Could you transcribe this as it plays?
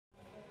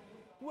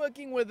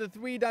working with a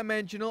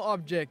three-dimensional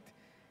object.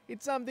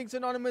 It's something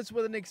synonymous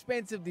with an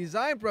expensive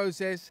design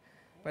process,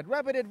 but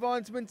rapid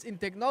advancements in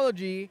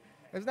technology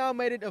has now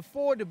made it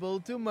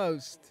affordable to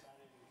most.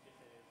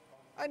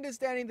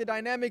 Understanding the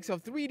dynamics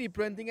of 3D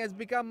printing has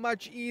become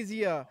much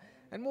easier,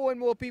 and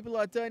more people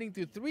are turning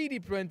to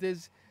 3D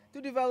printers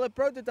to develop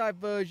prototype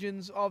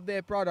versions of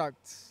their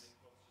products.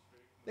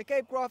 The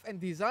Cape Craft and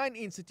Design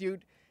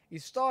Institute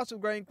is tasked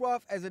with growing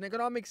craft as an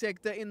economic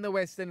sector in the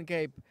Western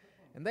Cape,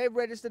 and they've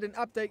registered an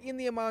uptake in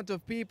the amount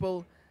of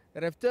people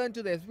that have turned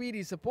to their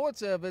 3D support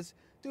service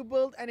to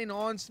build and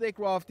enhance their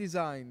craft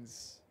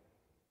designs.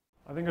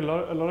 I think a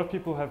lot of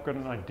people have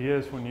gotten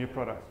ideas for new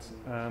products,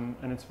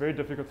 and it's very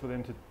difficult for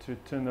them to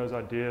turn those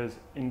ideas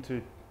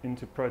into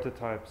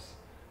prototypes,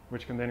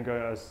 which can then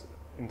go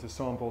into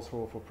samples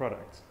for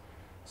products.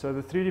 So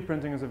the 3D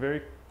printing is a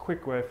very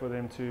quick way for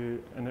them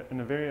to, and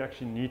a very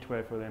actually neat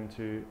way for them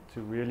to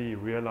really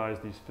realize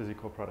these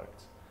physical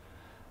products.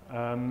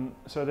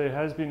 So there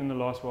has been in the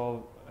last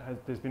while,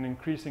 there's been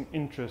increasing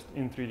interest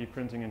in 3D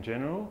printing in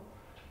general,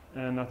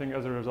 and I think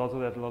as a result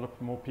of that, a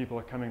lot more people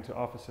are coming to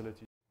our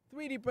facility.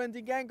 3D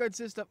printing can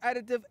consist of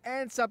additive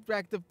and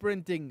subtractive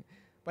printing,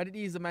 but it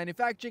is the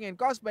manufacturing and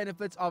cost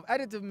benefits of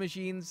additive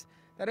machines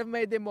that have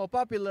made them more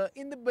popular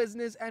in the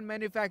business and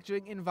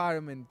manufacturing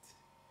environment.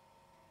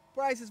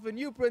 Prices for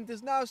new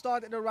printers now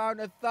start at around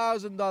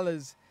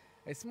 $1,000,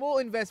 a small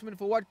investment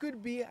for what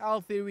could be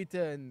healthy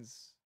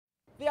returns.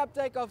 The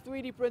uptake of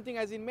 3D printing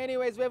has in many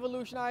ways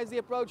revolutionized the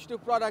approach to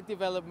product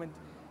development.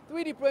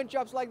 3D print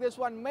shops like this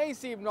one may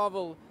seem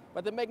novel,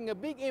 but they're making a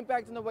big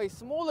impact in the way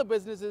smaller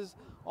businesses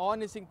are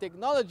harnessing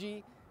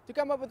technology to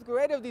come up with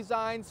creative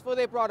designs for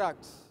their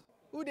products.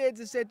 Udeds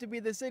is said to be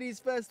the city's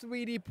first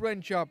 3D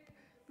print shop.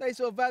 They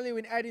saw value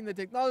in adding the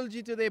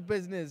technology to their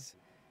business.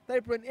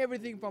 They print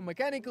everything from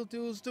mechanical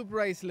tools to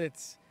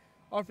bracelets,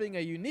 offering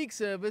a unique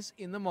service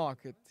in the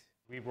market.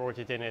 We brought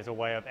it in as a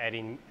way of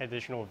adding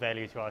additional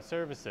value to our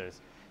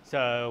services.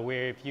 So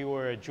where if you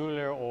were a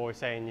jeweler or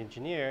say an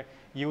engineer,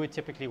 you would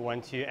typically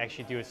want to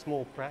actually do a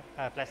small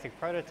plastic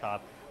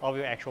prototype of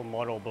your actual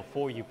model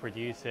before you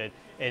produce it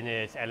in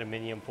its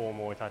aluminium form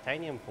or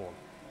titanium form.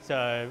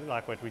 So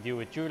like what we do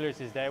with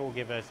jewelers is they will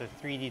give us a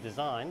 3D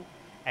design,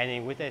 and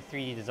then with that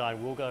 3D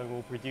design we'll go and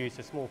we'll produce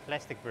a small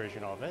plastic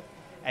version of it,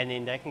 and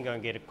then they can go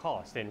and get it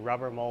cast in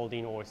rubber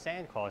molding or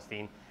sand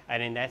casting,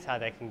 and then that's how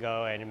they can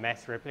go and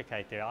mass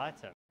replicate their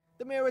item.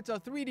 The merits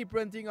of 3D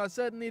printing are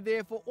certainly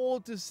there for all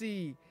to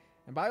see,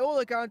 and by all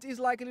accounts is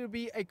likely to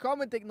be a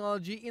common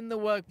technology in the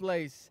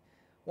workplace.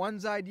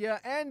 One's idea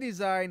and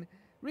design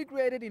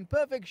recreated in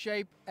perfect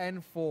shape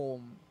and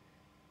form.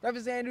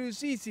 Travers,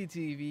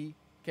 CCTV,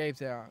 Cape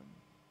Town.